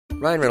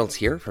Ryan Reynolds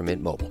here from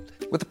Mint Mobile.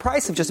 With the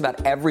price of just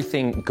about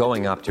everything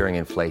going up during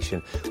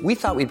inflation, we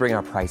thought we'd bring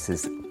our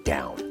prices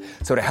down.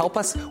 So to help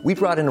us, we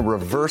brought in a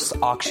reverse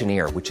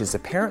auctioneer, which is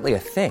apparently a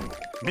thing.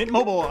 Mint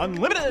Mobile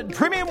Unlimited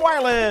Premium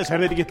Wireless. How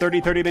to get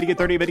 30, 30, bit to get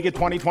 30, bit to get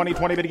 20, 20,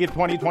 20, bit to get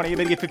 20, 20,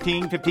 bit to get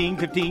 15, 15,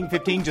 15,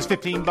 15, just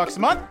 $15 a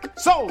month?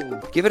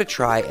 Sold! Give it a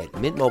try at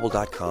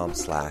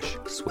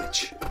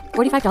mintmobile.com/switch.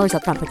 $45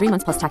 up front for 3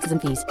 months plus taxes and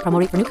fees. Promo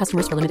rate for new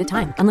customers for limited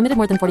time. Unlimited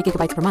more than 40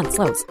 gigabytes per month.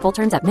 Slows full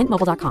terms at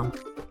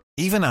mintmobile.com.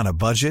 Even on a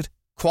budget,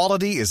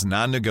 quality is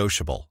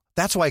non-negotiable.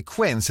 That's why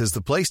Quince is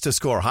the place to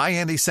score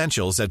high-end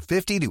essentials at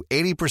 50 to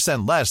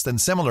 80% less than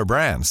similar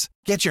brands.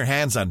 Get your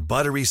hands on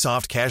buttery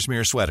soft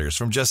cashmere sweaters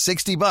from just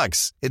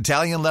 $60,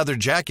 Italian leather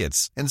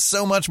jackets, and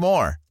so much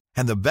more.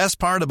 And the best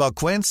part about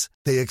Quince,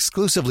 they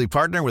exclusively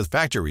partner with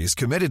factories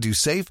committed to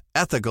safe,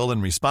 ethical,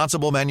 and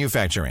responsible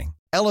manufacturing.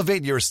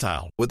 Elevate your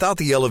style without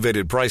the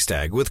elevated price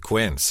tag with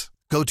Quince.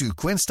 Go to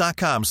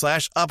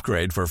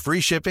quince.com/upgrade for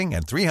free shipping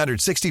and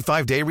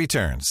 365-day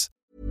returns.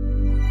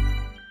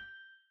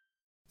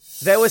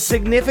 There were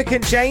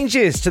significant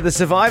changes to the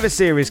Survivor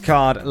Series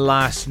card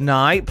last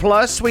night.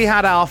 Plus, we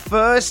had our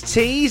first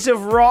tease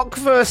of Rock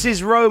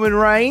versus Roman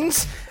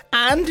Reigns.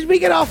 And did we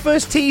get our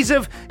first tease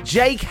of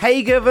Jake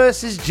Hager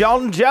versus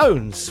John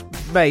Jones?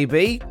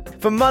 Maybe.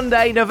 For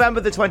Monday, November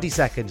the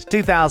 22nd,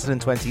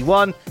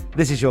 2021,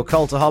 this is your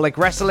Cultaholic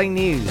Wrestling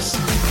News.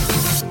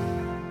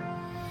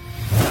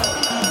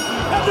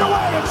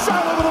 Underway, and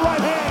Charlotte with the right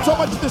hand. So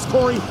much of this,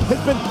 Corey,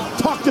 has been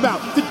talked about.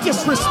 The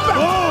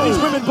disrespect these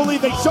women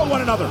believe they show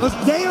one another.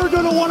 They are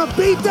going to want to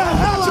beat the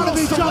hell out of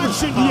each other.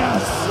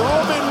 Yes.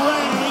 Roman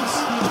Reigns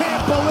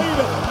can't believe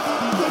it.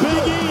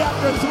 Big E,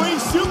 after 3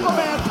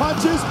 Superman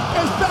punches,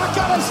 is back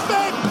on his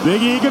feet. Big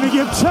E going to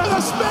give Chad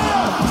a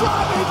spear,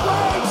 driving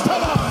Reigns to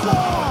the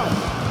floor.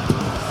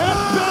 And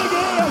Big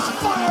E is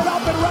fired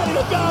up and ready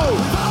to go.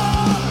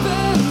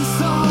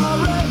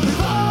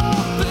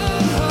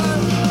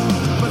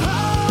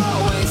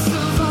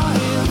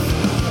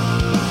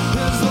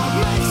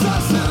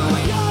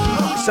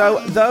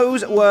 So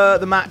those were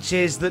the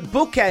matches that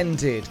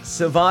bookended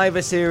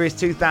Survivor Series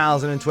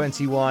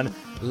 2021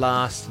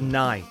 last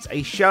night.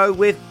 A show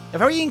with a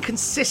very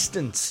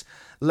inconsistent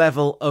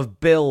level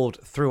of build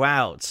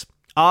throughout.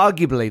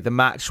 Arguably, the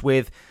match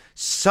with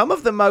some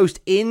of the most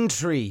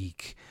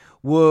intrigue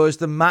was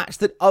the match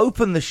that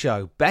opened the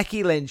show.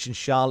 Becky Lynch and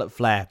Charlotte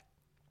Flair,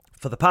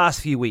 for the past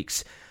few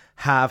weeks,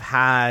 have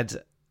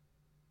had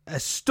a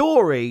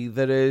story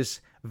that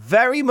has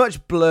very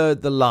much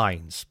blurred the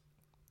lines.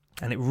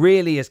 And it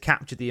really has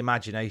captured the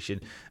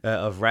imagination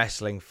of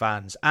wrestling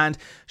fans. And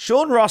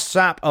Sean Ross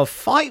Sapp of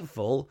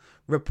Fightful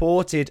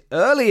reported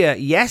earlier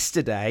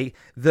yesterday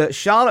that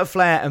Charlotte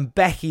Flair and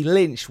Becky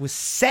Lynch was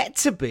set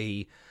to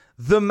be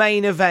the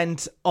main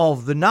event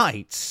of the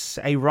night.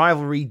 A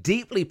rivalry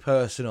deeply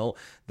personal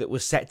that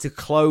was set to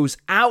close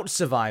out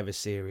Survivor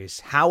Series.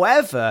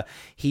 However,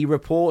 he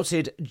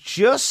reported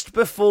just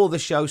before the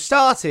show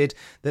started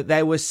that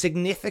there were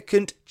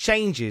significant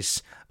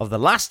changes of the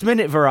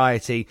last-minute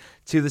variety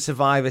to the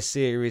Survivor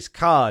Series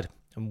card.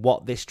 And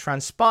what this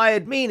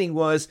transpired, meaning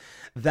was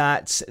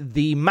that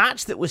the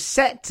match that was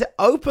set to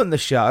open the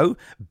show,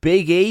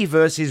 Big E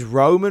versus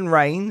Roman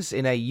Reigns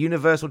in a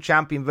Universal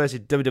Champion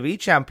versus WWE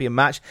Champion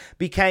match,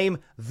 became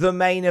the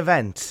main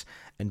event.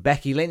 And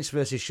Becky Lynch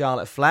versus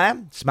Charlotte Flair,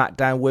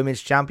 SmackDown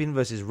Women's Champion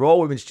versus Raw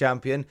Women's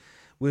Champion,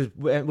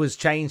 was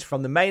changed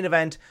from the main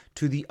event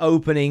to the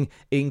opening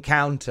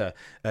encounter.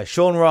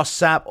 Sean Ross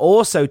Sapp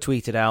also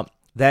tweeted out,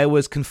 there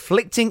was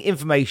conflicting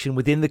information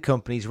within the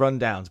company's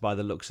rundowns by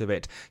the looks of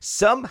it.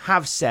 Some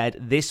have said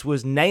this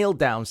was nailed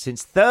down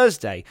since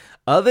Thursday.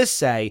 Others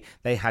say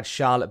they had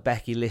Charlotte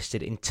Becky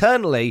listed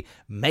internally,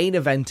 main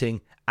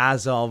eventing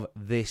as of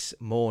this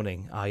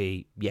morning,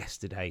 i.e.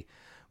 yesterday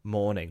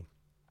morning.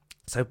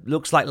 So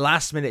looks like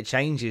last minute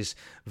changes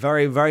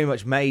very, very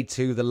much made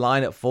to the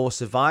lineup for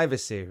Survivor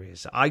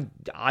Series. I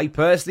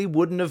personally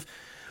would have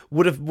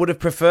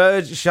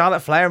preferred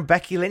Charlotte Flair and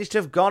Becky Lynch to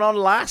have gone on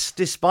last,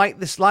 despite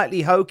the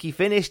slightly hokey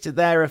finish to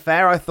their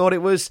affair. I thought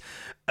it was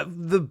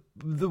the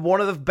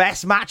one of the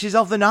best matches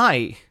of the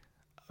night.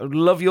 I'd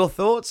love your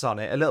thoughts on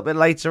it a little bit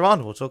later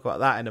on. We'll talk about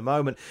that in a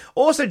moment.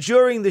 Also,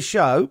 during the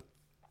show,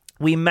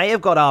 we may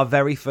have got our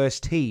very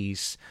first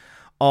tease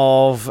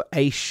of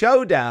a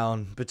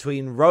showdown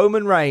between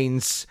Roman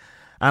Reigns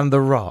and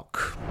The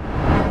Rock.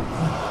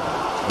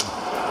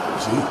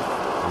 See? You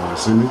want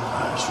to see me?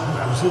 Sure,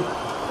 that was it.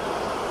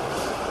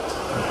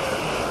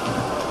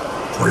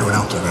 Before you went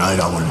out tonight,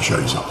 I wanted to show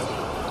you something.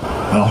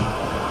 Well,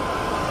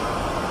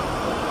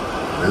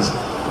 what is it?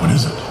 What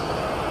is it?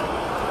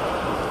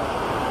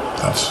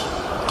 That's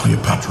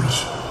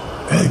Cleopatra's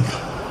egg.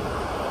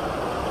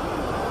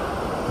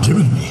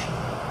 Given me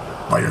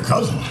by your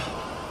cousin,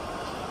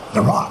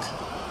 The Rock.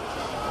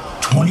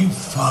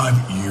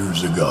 25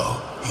 years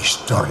ago, he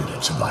started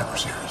at Survivor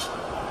Series.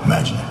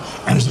 Imagine it.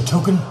 And as a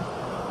token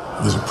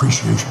of his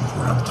appreciation for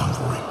what I've done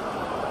for him.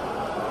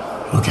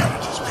 Look at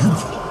it. It's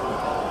beautiful.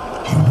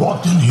 He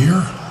walked in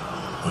here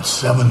with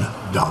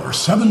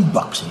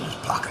 $7 in his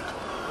pocket.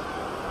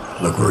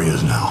 Look where he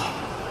is now.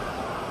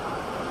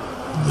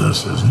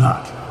 This is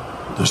not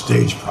the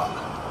stage prop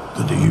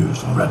that they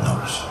used on Red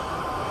Notice.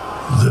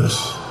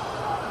 This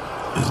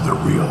is the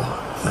real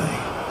thing.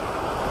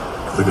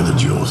 Look at the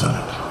jewels in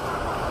it.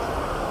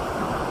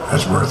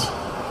 That's worth,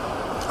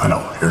 I know,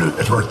 here it is,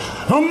 it's worth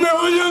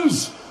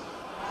millions!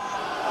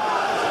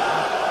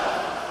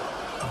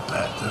 A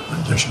bad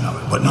rendition of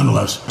it, but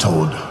nonetheless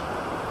told.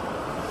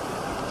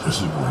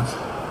 This is worth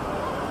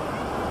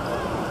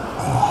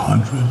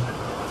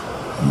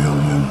 $100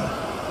 million.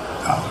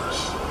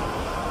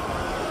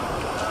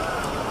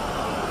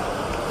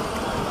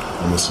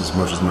 Almost as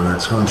much as my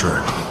next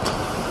contract.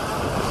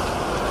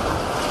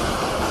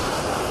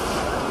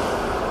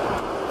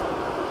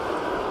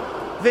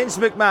 Vince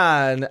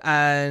McMahon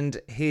and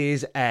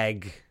his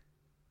egg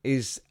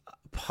is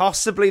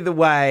possibly the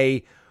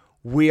way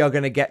we are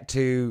going to get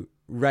to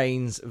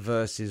Reigns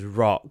versus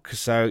Rock.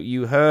 So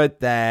you heard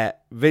there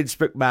Vince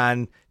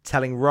McMahon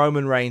telling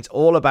Roman Reigns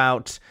all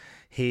about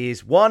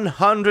his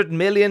 $100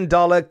 million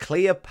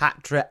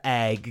Cleopatra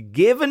egg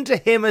given to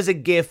him as a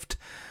gift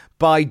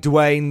by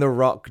Dwayne "The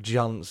Rock"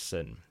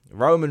 Johnson.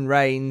 Roman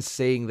Reigns,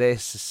 seeing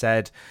this,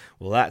 said,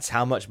 well, that's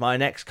how much my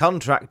next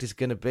contract is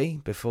going to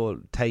be, before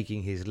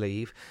taking his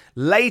leave.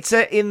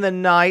 Later in the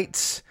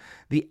night,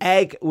 the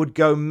egg would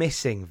go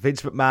missing.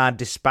 Vince McMahon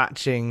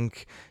dispatching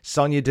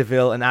Sonya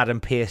Deville and Adam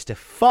Pearce to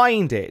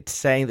find it,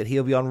 saying that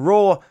he'll be on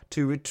Raw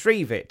to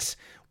retrieve it.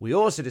 We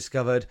also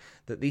discovered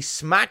that the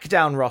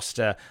SmackDown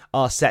roster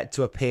are set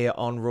to appear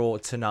on Raw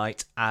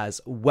tonight as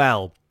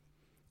well,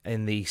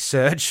 in the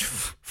search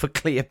for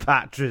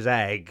Cleopatra's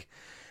egg.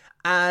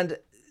 And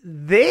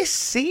this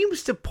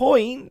seems to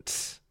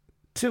point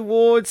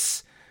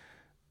towards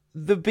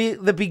the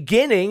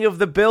beginning of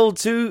the build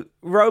to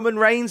Roman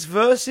Reigns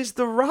versus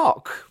The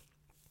Rock.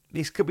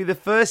 This could be the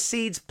first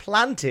seeds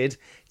planted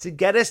to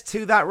get us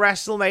to that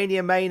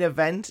WrestleMania main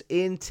event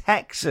in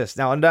Texas.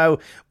 Now, I know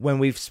when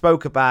we've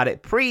spoke about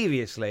it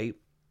previously,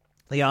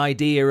 the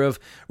idea of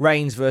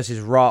Reigns versus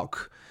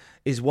Rock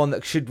is one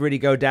that should really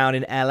go down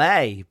in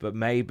LA, but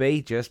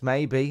maybe, just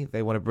maybe,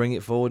 they want to bring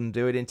it forward and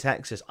do it in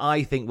Texas.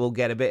 I think we'll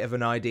get a bit of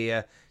an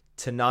idea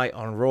tonight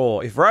on Raw.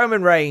 If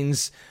Roman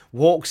Reigns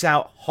walks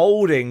out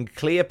holding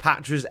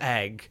Cleopatra's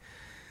egg,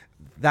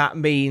 that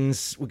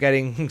means we're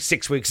getting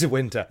 6 weeks of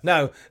winter.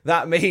 No,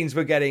 that means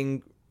we're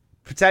getting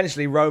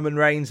potentially Roman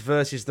Reigns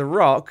versus The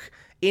Rock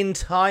in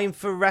time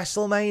for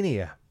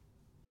WrestleMania.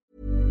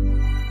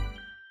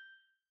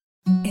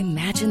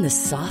 Imagine the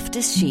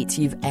softest sheets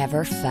you've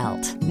ever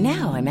felt.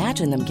 Now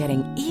imagine them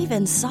getting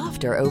even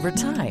softer over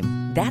time.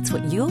 That's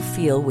what you'll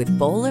feel with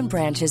Boll &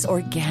 Branch's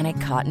organic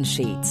cotton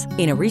sheets.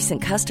 In a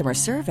recent customer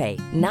survey,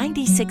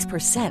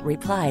 96%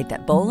 replied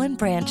that Boll &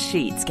 Branch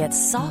sheets get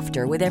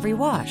softer with every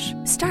wash.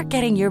 Start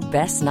getting your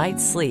best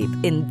night's sleep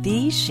in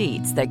these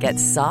sheets that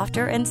get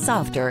softer and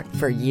softer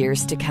for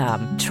years to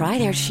come. Try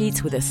their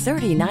sheets with a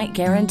 30-night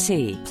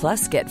guarantee.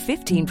 Plus, get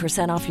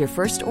 15% off your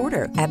first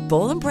order at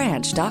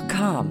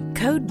bollandbranch.com.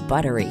 Code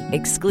BUTTERY.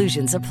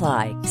 Exclusions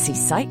apply. See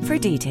site for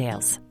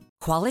details.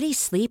 Quality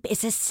sleep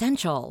is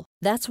essential.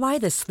 That's why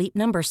the Sleep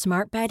Number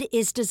Smart Bed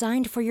is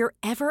designed for your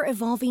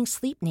ever-evolving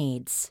sleep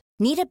needs.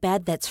 Need a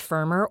bed that's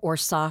firmer or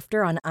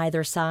softer on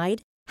either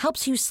side?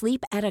 Helps you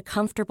sleep at a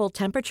comfortable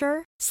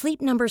temperature? Sleep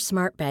Number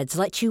Smart Beds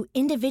let you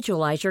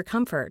individualize your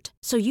comfort,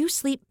 so you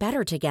sleep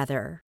better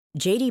together.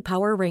 J.D.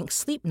 Power ranks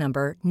Sleep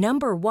Number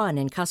number 1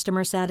 in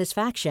customer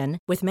satisfaction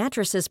with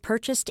mattresses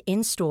purchased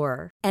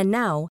in-store. And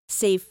now,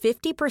 save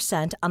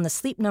 50% on the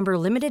Sleep Number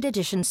Limited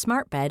Edition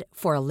Smart Bed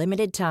for a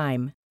limited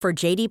time. For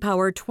J.D.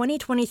 Power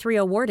 2023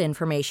 award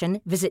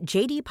information, visit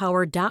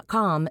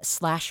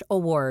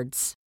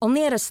jdpower.com/awards.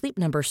 Only at a Sleep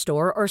Number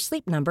store or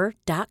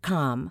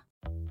sleepnumber.com.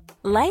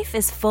 Life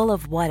is full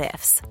of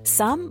what-ifs.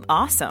 Some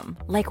awesome,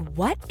 like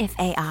what if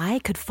AI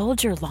could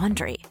fold your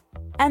laundry?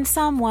 And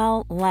some,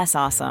 well, less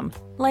awesome,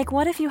 like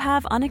what if you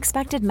have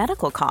unexpected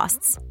medical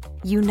costs?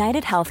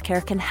 United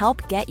Healthcare can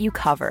help get you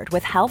covered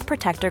with Health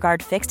Protector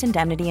Guard fixed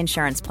indemnity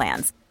insurance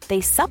plans.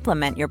 They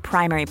supplement your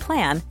primary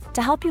plan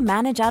to help you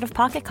manage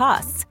out-of-pocket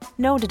costs.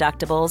 No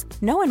deductibles,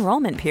 no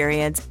enrollment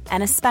periods,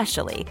 and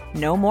especially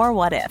no more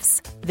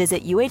what-ifs.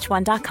 Visit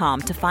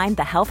uh1.com to find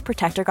the Health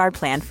Protector Guard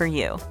plan for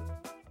you.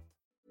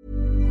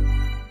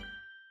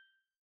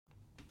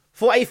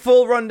 For a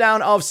full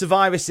rundown of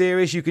Survivor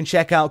Series, you can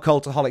check out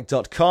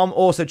Cultaholic.com.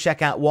 Also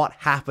check out what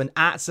happened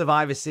at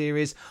Survivor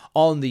Series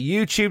on the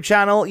YouTube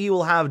channel. You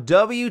will have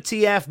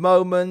WTF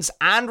moments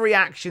and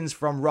reactions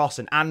from Ross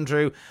and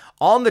Andrew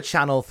on the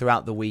channel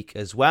throughout the week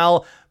as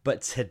well.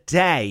 But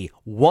today,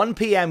 1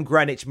 p.m.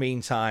 Greenwich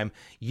Mean Time,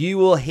 you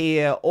will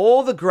hear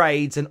all the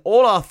grades and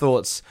all our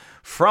thoughts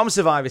from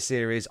Survivor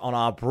Series on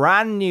our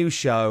brand new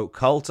show,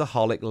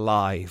 Cultaholic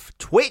Live.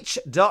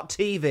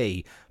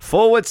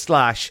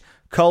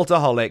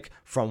 Twitch.tv/Cultaholic.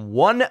 From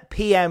 1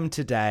 p.m.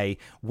 today,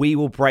 we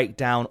will break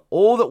down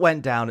all that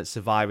went down at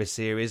Survivor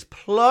Series,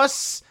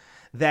 plus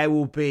there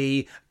will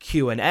be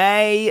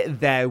Q&A,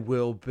 there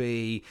will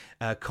be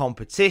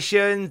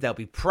competition, there'll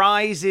be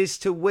prizes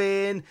to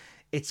win.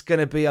 It's going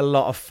to be a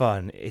lot of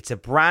fun. It's a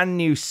brand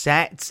new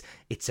set.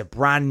 It's a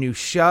brand new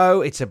show.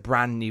 It's a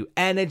brand new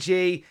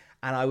energy.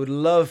 And I would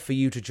love for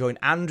you to join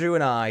Andrew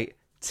and I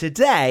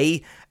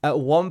today at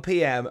 1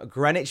 p.m.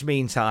 Greenwich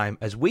Mean Time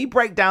as we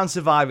break down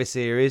Survivor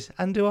Series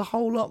and do a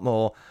whole lot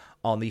more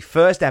on the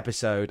first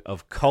episode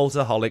of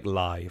Cultaholic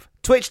Live.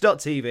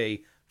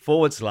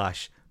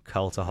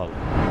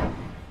 Twitch.tv/Cultaholic.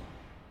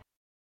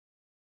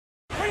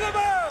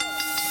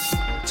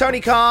 Tony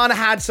Khan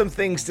had some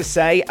things to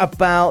say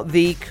about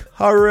the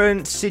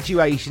current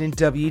situation in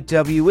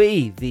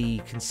WWE, the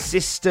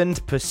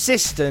consistent,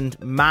 persistent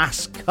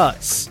mass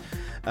cuts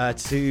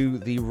to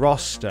the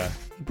roster.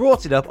 He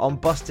brought it up on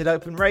Busted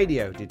Open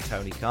Radio, did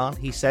Tony Khan.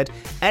 He said,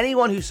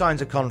 anyone who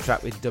signs a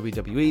contract with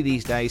WWE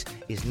these days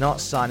is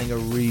not signing a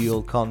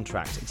real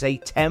contract. It's a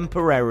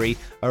temporary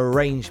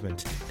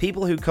arrangement.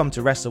 People who come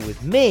to wrestle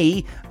with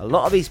me, a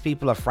lot of these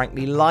people are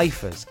frankly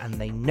lifers, and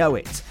they know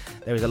it.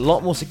 There is a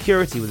lot more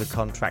security with a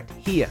contract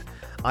here.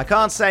 I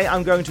can't say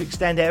I'm going to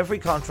extend every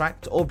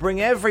contract or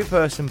bring every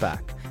person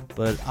back,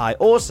 but I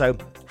also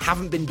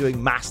haven't been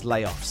doing mass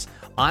layoffs.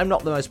 I'm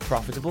not the most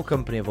profitable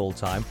company of all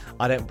time.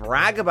 I don't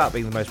brag about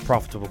being the most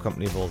profitable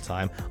company of all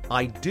time.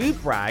 I do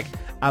brag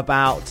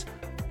about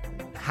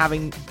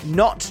having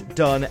not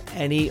done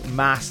any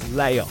mass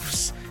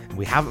layoffs.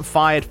 We haven't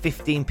fired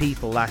 15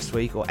 people last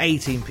week or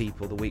 18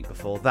 people the week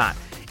before that.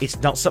 It's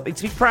not something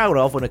to be proud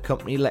of when a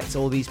company lets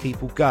all these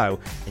people go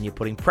and you're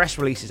putting press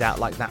releases out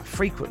like that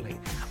frequently.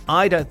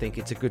 I don't think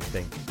it's a good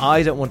thing.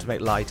 I don't want to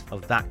make light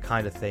of that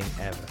kind of thing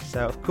ever.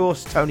 So, of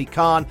course, Tony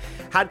Khan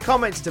had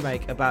comments to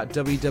make about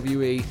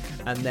WWE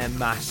and their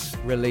mass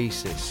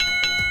releases.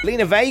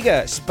 Lena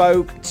Vega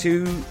spoke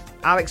to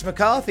Alex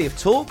McCarthy of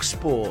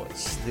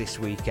TalkSports this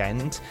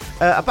weekend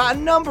about a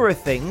number of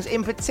things,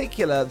 in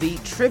particular the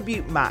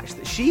tribute match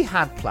that she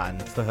had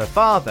planned for her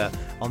father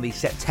on the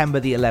September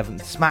the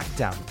 11th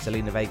SmackDown.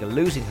 Zelina Vega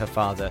losing her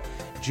father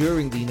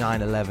during the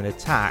 9/11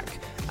 attack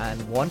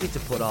and wanted to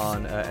put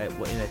on,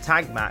 in a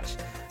tag match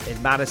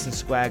in Madison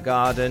Square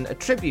Garden, a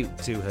tribute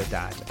to her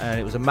dad. And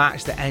it was a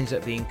match that ended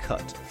up being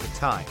cut for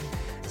time.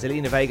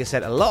 Zelina Vega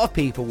said, a lot of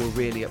people were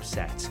really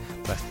upset,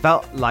 but I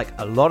felt like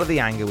a lot of the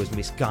anger was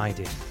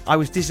misguided. I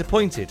was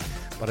disappointed,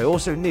 but I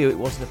also knew it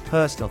wasn't a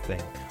personal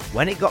thing.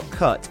 When it got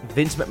cut,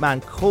 Vince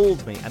McMahon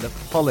called me and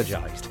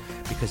apologised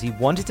because he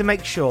wanted to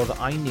make sure that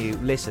I knew,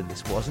 listen,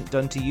 this wasn't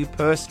done to you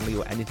personally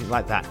or anything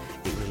like that.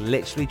 It was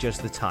literally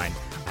just the time.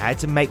 I had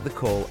to make the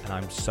call and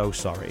I'm so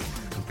sorry.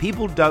 And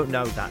people don't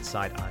know that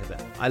side either.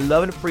 I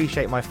love and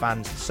appreciate my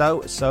fans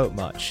so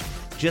much.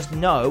 Just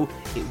know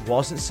it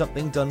wasn't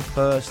something done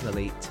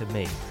personally to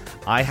me.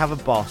 I have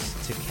a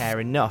boss to care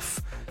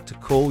enough to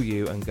call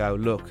you and go,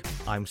 look,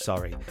 I'm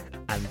sorry.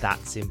 And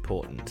that's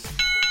important.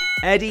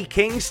 Eddie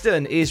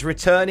Kingston is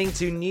returning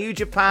to New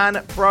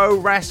Japan Pro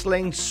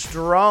Wrestling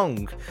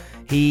Strong.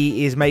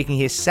 He is making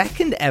his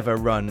second ever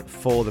run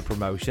for the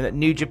promotion at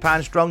New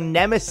Japan Strong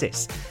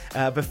Nemesis.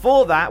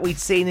 Before that, we'd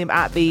seen him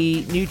at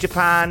the New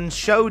Japan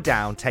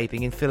Showdown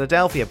taping in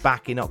Philadelphia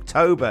back in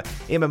October.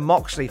 Him and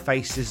Moxley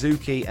faced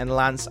Suzuki and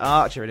Lance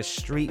Archer in a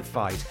street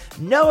fight.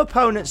 No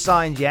opponent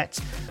signed yet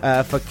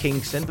for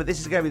Kingston, but this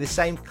is going to be the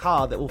same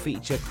card that will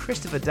feature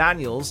Christopher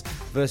Daniels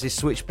versus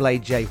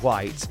Switchblade Jay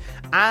White,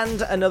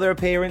 and another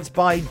appearance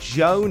by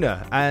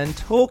Jonah. And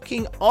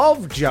talking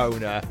of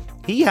Jonah,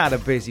 he had a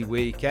busy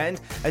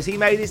weekend as he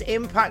made his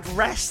Impact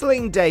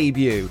Wrestling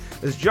debut,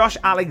 as Josh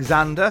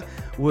Alexander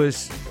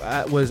was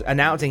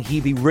announcing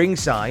he'd be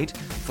ringside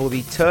for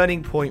the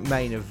Turning Point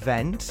main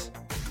event.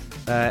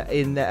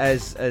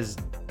 As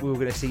we were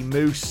going to see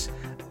Moose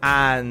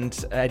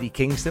and Eddie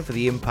Kingston for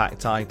the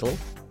Impact title.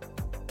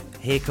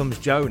 Here comes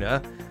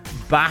Jonah,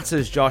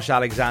 batters Josh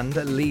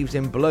Alexander, leaves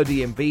him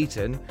bloody and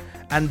beaten.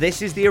 And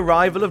this is the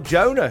arrival of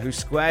Jonah, who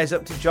squares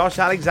up to Josh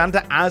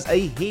Alexander as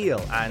a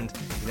heel. And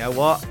you know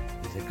what?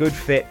 He's a good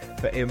fit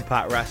for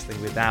Impact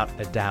Wrestling without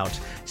a doubt.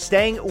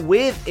 Staying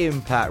with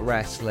Impact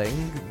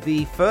Wrestling,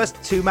 the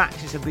first two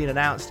matches have been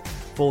announced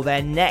for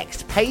their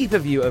next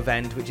pay-per-view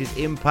event, which is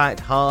Impact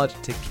Hard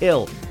to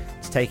Kill.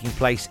 It's taking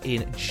place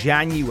in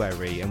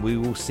January, and we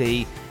will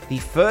see the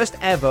first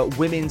ever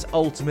Women's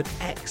Ultimate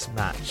X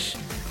match.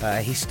 A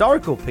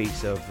historical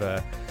piece of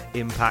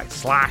Impact /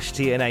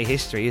 TNA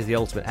history is the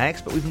Ultimate X,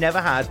 but we've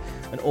never had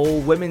an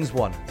all-women's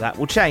one. That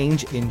will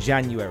change in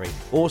January.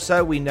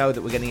 Also, we know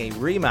that we're getting a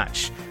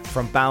rematch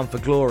from Bound for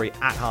Glory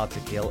at Hard to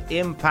Kill.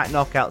 Impact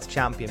Knockouts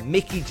champion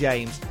Mickie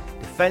James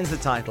defends the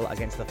title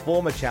against the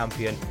former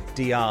champion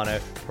Deonna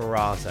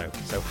Purrazzo.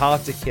 So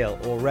Hard to Kill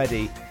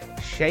already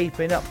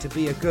shaping up to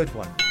be a good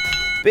one.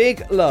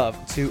 Big love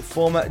to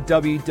former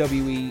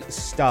WWE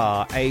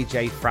star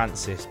AJ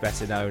Francis,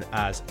 better known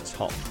as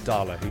Top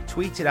Dollar, who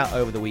tweeted out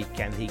over the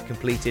weekend he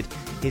completed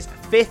his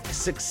 5th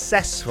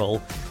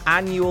successful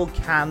annual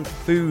canned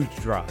food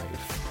drive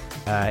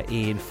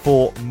in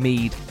Fort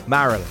Meade,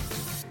 Maryland,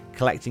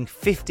 collecting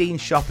 15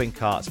 shopping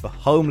carts for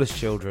homeless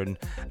children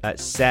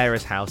at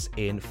Sarah's House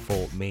in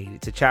Fort Meade.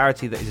 It's a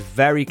charity that is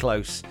very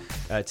close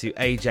to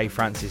AJ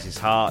Francis's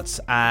heart,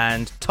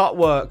 and top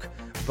work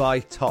by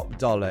Top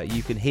Dollar.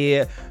 You can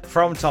hear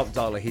from Top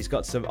Dollar. He's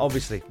got some,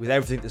 obviously, with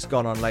everything that's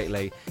gone on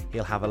lately,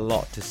 he'll have a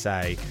lot to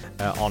say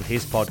on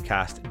his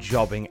podcast,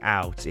 Jobbing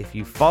Out. If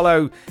you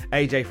follow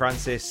AJ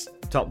Francis,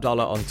 Top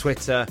Dollar on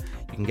Twitter,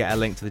 you can get a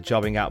link to the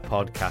Jobbing Out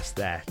podcast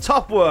there.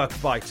 Top work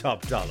by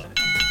Top Dollar.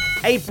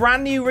 A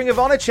brand new Ring of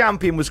Honor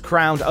champion was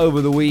crowned over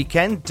the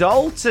weekend.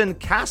 Dalton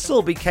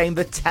Castle became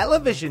the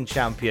television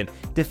champion,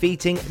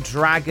 defeating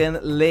Dragon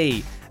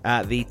Lee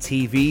at the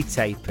TV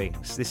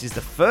tapings. This is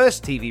the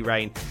first TV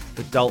reign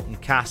for Dalton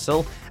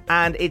Castle,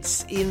 and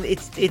it's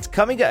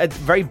coming at a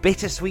very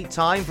bittersweet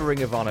time for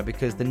Ring of Honor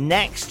because the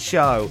next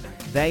show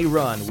they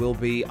run will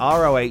be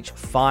ROH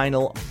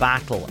Final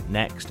Battle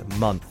next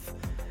month.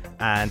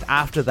 And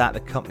after that,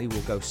 the company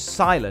will go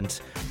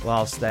silent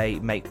whilst they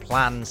make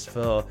plans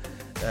for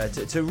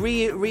to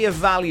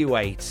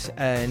reevaluate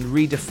and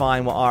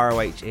redefine what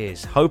ROH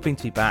is, hoping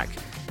to be back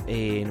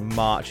in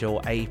March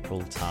or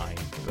April time.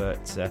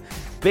 But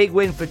big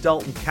win for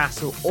Dalton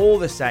Castle all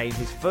the same.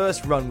 His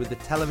first run with the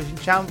television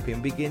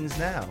champion begins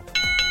now.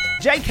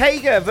 Jake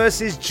Hager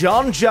versus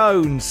John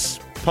Jones.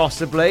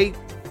 Possibly,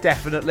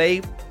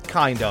 definitely,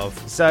 kind of.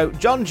 So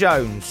John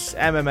Jones,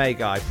 MMA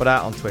guy, put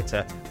out on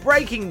Twitter,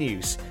 breaking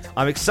news.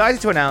 I'm excited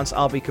to announce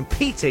I'll be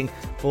competing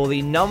for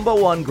the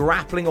 #1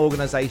 grappling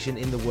organization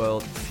in the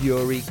world,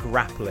 Fury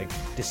Grappling.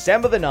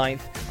 December the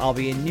 9th, I'll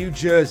be in New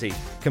Jersey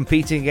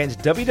competing against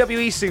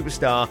WWE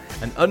superstar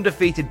and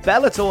undefeated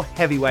Bellator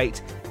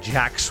heavyweight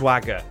Jack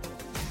Swagger.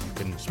 You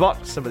can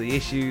spot some of the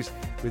issues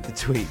with the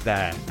tweet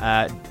there.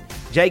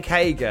 Jake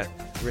Hager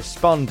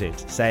responded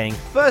saying,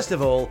 first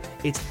of all,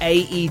 it's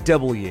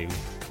AEW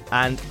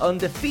and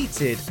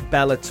undefeated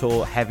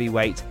Bellator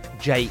heavyweight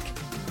Jake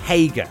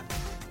Hager.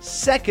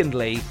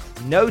 Secondly,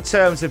 no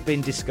terms have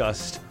been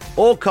discussed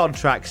or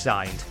contracts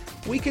signed.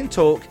 We can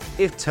talk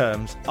if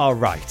terms are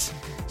right.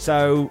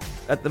 So,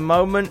 at the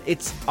moment,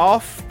 it's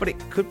off, but it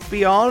could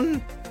be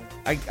on,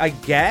 I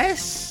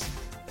guess.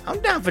 I'm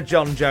down for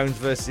John Jones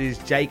versus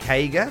Jake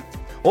Hager,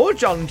 or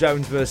John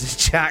Jones versus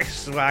Jack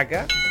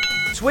Swagger.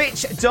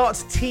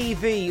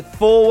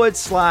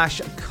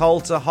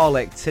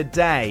 Twitch.tv/Cultaholic.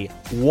 Today,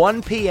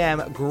 1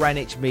 p.m.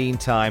 Greenwich Mean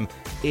Time.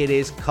 It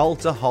is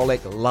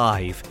Cultaholic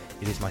Live.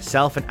 It is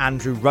myself and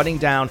Andrew running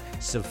down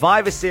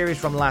Survivor Series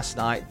from last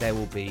night. There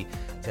will be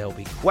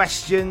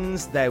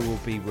questions, there will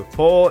be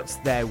reports,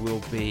 there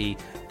will be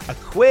a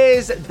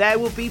quiz, there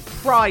will be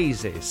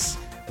prizes.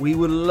 We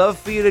would love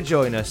for you to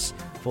join us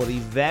for the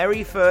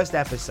very first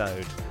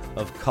episode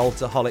of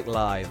Cultaholic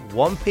Live,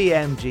 1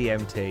 p.m.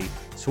 GMT,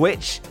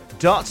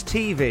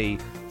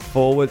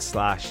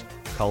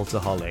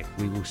 twitch.tv/Cultaholic.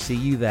 We will see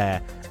you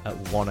there at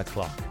 1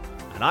 o'clock.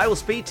 And I will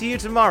speak to you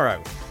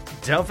tomorrow.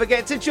 Don't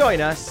forget to join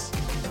us.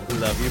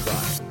 Love you,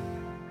 bye.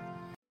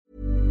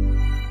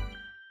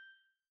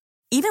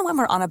 Even when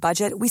we're on a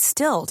budget, we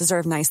still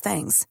deserve nice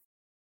things.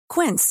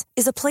 Quince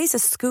is a place to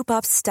scoop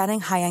up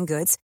stunning high-end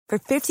goods for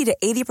 50 to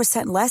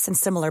 80% less than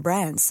similar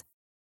brands.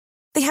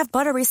 They have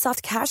buttery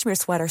soft cashmere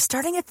sweaters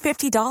starting at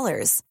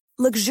 $50,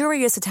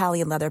 luxurious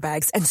Italian leather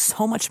bags, and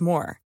so much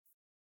more.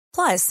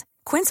 Plus,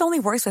 Quince only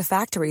works with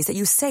factories that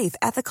use safe,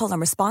 ethical,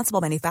 and responsible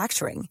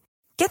manufacturing.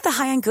 Get the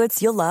high-end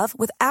goods you'll love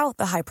without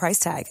the high price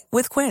tag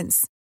with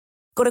Quince.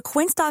 Go to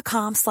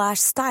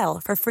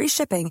quince.com/style for free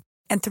shipping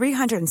and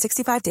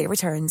 365-day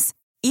returns.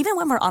 Even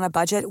when we're on a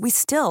budget, we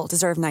still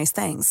deserve nice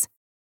things.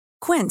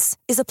 Quince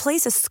is a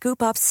place to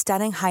scoop up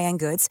stunning high-end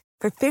goods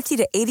for 50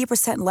 to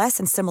 80% less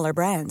than similar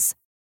brands.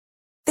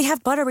 They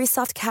have buttery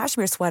soft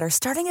cashmere sweaters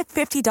starting at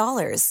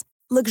 $50,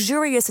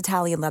 luxurious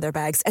Italian leather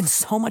bags, and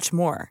so much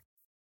more.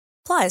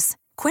 Plus,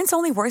 Quince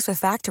only works with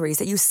factories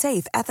that use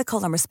safe,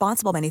 ethical, and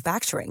responsible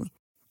manufacturing.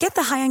 Get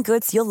the high-end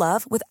goods you'll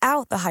love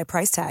without the high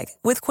price tag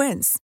with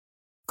Quince.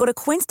 Go to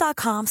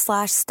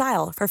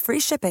quince.com/style for free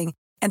shipping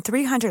and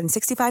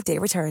 365-day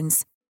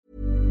returns.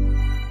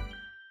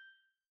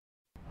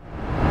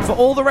 For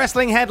all the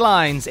wrestling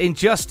headlines in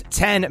just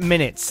 10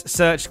 minutes,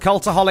 search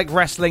Cultaholic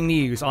Wrestling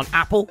News on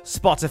Apple,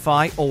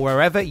 Spotify, or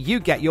wherever you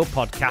get your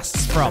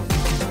podcasts from.